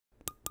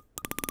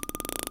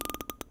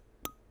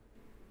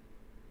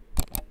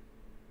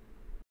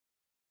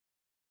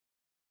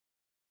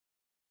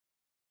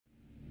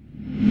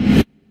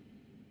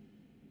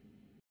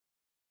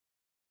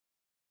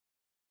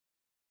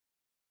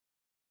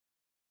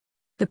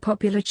The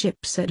popular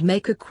chipset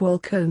maker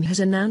Qualcomm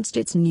has announced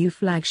its new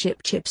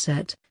flagship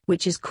chipset,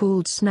 which is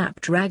called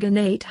Snapdragon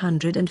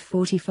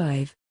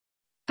 845.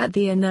 At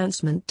the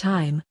announcement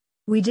time,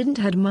 we didn't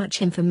had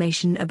much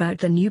information about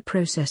the new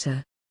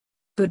processor.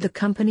 But the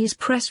company's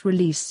press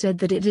release said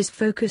that it is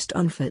focused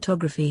on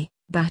photography,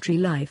 battery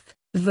life,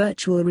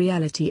 virtual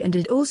reality, and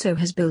it also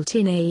has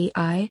built-in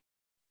AI.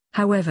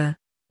 However,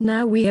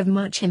 now we have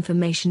much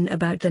information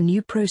about the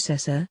new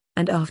processor,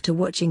 and after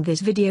watching this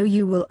video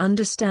you will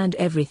understand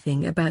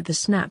everything about the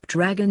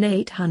Snapdragon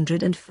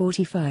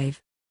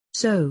 845.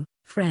 So,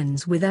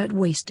 friends, without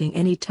wasting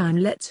any time,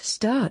 let's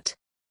start.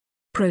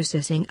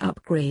 Processing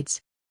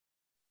upgrades.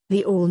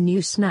 The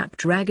all-new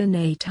Snapdragon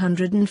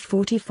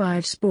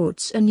 845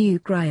 sports a new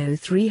Cryo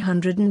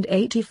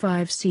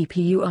 385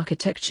 CPU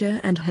architecture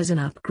and has an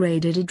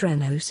upgraded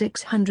Adreno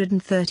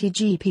 630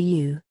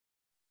 GPU.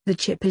 The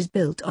chip is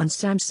built on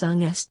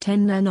Samsung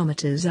S10nm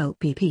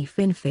LPP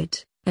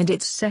FinFET, and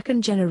its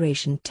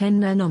second-generation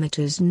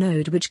 10nm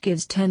node, which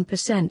gives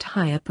 10%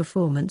 higher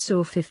performance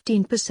or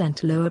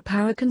 15% lower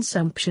power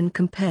consumption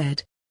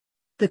compared.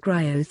 The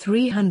Cryo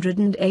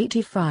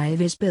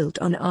 385 is built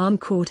on ARM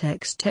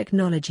Cortex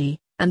technology,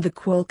 and the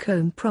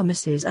Qualcomm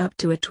promises up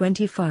to a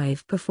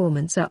 25%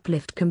 performance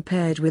uplift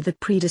compared with the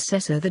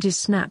predecessor, that is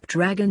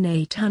Snapdragon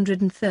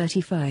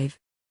 835.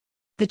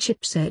 The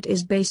chipset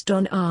is based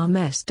on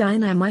ARM's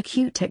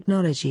DynamIQ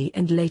technology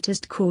and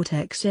latest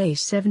Cortex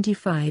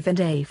A75 and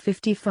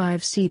A55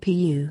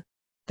 CPU.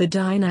 The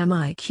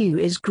DynamIQ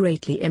is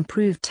greatly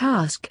improved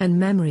task and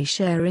memory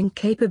sharing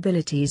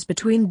capabilities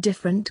between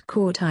different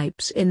core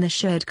types in the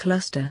shared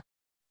cluster.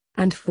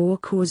 And 4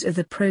 cores of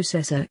the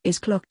processor is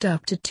clocked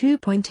up to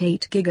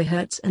 2.8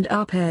 GHz and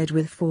are paired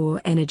with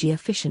 4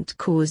 energy-efficient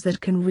cores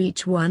that can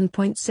reach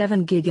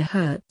 1.7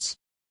 GHz.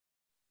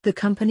 The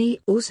company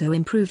also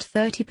improved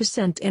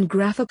 30% in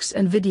graphics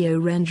and video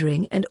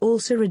rendering and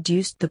also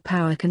reduced the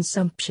power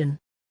consumption.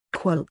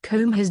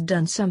 Qualcomm has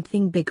done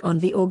something big on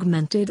the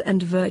augmented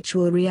and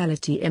virtual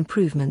reality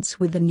improvements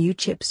with the new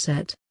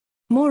chipset.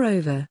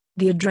 Moreover,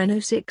 the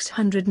Adreno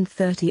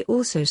 630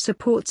 also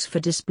supports for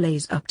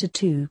displays up to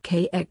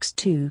 2K x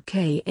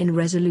 2K in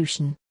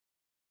resolution.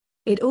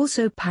 It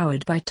also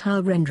powered by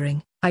tile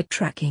rendering, eye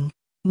tracking,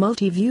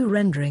 multi-view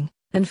rendering,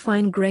 and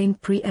fine-grained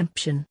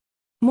preemption.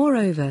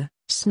 Moreover,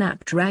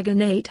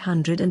 Snapdragon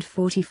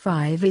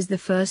 845 is the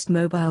first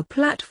mobile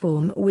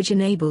platform which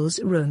enables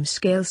room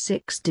scale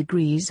 6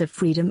 degrees of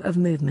freedom of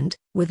movement,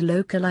 with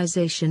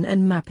localization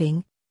and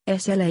mapping,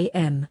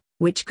 SLAM,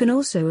 which can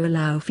also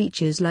allow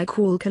features like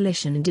wall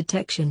collision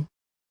detection.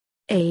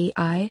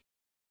 AI.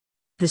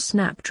 The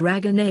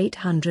Snapdragon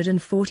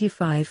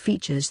 845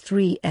 features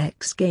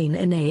 3x gain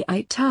in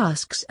AI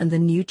tasks, and the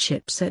new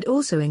chipset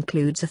also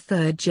includes a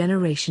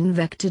third-generation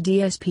vector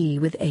DSP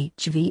with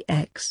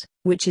HVX,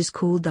 which is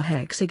called the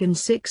Hexagon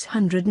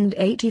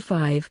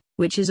 685,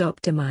 which is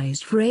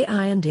optimized for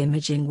AI and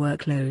imaging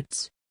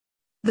workloads.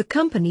 The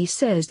company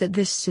says that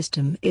this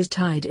system is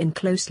tied in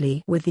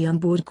closely with the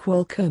onboard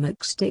Qualcomm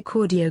acoustic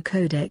audio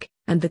codec,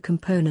 and the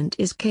component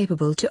is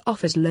capable to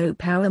offer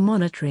low-power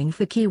monitoring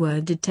for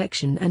keyword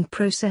detection and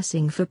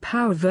processing for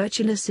power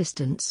virtual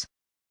assistance.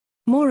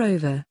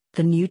 Moreover,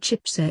 the new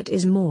chipset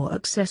is more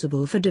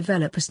accessible for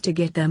developers to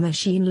get their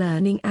machine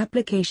learning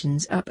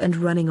applications up and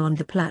running on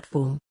the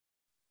platform.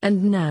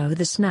 And now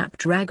the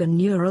Snapdragon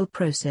Neural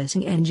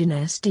Processing Engine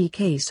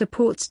SDK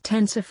supports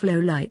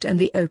TensorFlow Lite and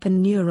the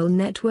Open Neural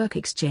Network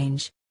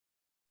Exchange.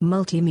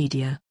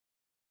 Multimedia.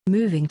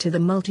 Moving to the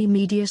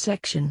multimedia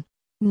section.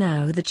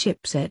 Now the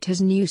chipset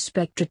has new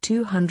Spectra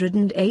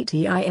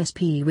 280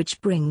 ISP,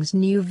 which brings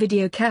new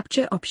video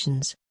capture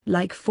options,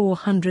 like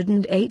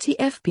 480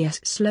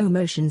 fps slow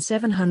motion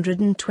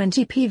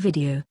 720p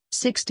video,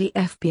 60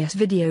 fps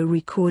video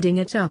recording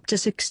at up to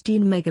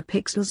 16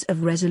 megapixels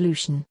of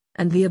resolution,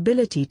 and the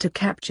ability to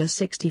capture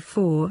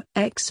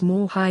 64x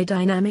more high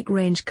dynamic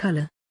range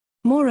color.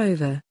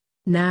 Moreover,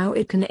 now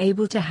it can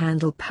able to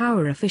handle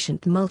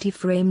power-efficient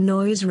multi-frame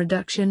noise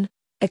reduction,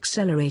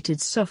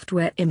 accelerated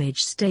software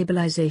image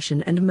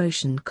stabilization and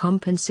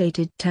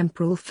motion-compensated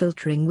temporal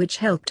filtering, which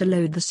help to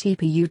load the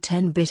CPU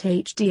 10-bit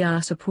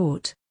HDR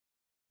support.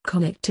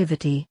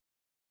 Connectivity.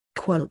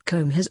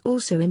 Qualcomm has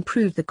also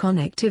improved the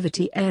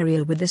connectivity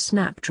area with the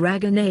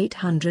Snapdragon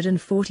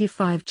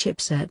 845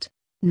 chipset.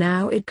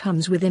 Now it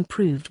comes with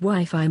improved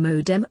Wi-Fi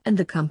modem and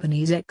the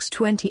company's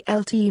X20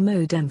 LTE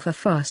modem for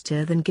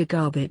faster than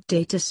gigabit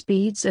data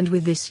speeds, and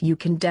with this you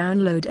can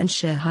download and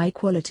share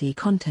high-quality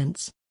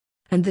contents.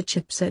 And the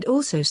chipset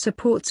also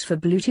supports for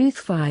Bluetooth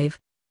 5,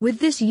 with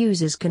this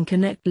users can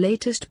connect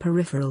latest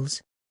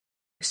peripherals.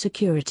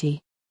 Security.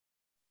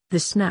 The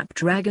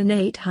Snapdragon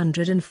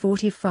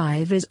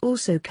 845 is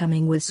also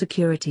coming with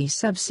security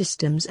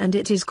subsystems, and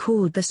it is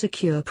called the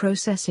Secure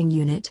Processing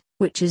Unit,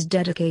 which is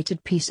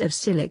dedicated piece of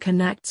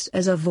silicon, acts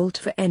as a vault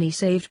for any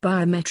saved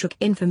biometric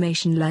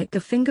information like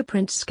the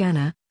fingerprint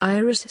scanner,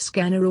 iris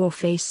scanner or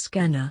face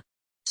scanner.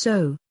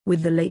 So,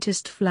 with the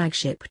latest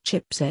flagship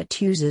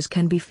chipset, users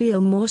can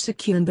feel more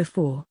secure than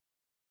before.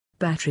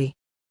 Battery.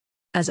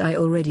 As I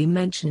already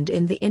mentioned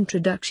in the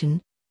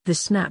introduction, The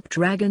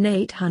Snapdragon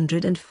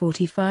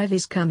 845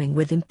 is coming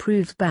with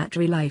improved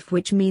battery life,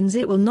 which means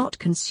it will not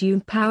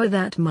consume power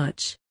that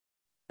much.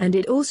 And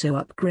it also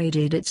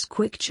upgraded its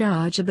quick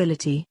charge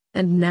ability,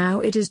 and now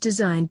it is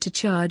designed to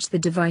charge the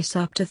device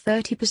up to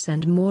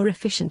 30% more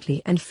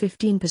efficiently and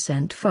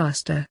 15%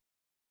 faster.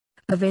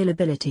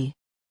 Availability.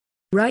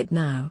 Right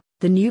now,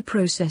 the new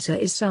processor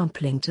is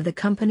sampling to the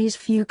company's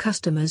few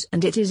customers,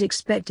 and it is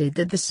expected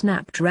that the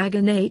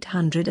Snapdragon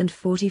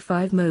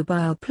 845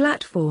 mobile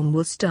platform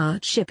will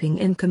start shipping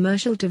in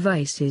commercial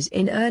devices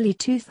in early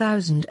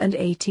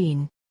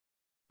 2018.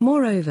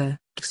 Moreover,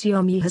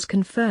 Xiaomi has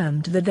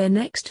confirmed that their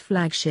next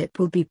flagship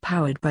will be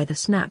powered by the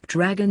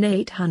Snapdragon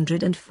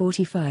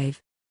 845.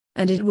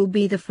 And it will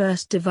be the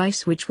first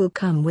device which will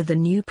come with a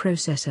new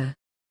processor.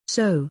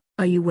 So,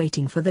 are you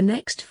waiting for the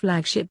next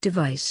flagship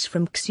device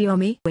from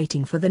Xiaomi?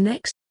 Waiting for the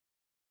next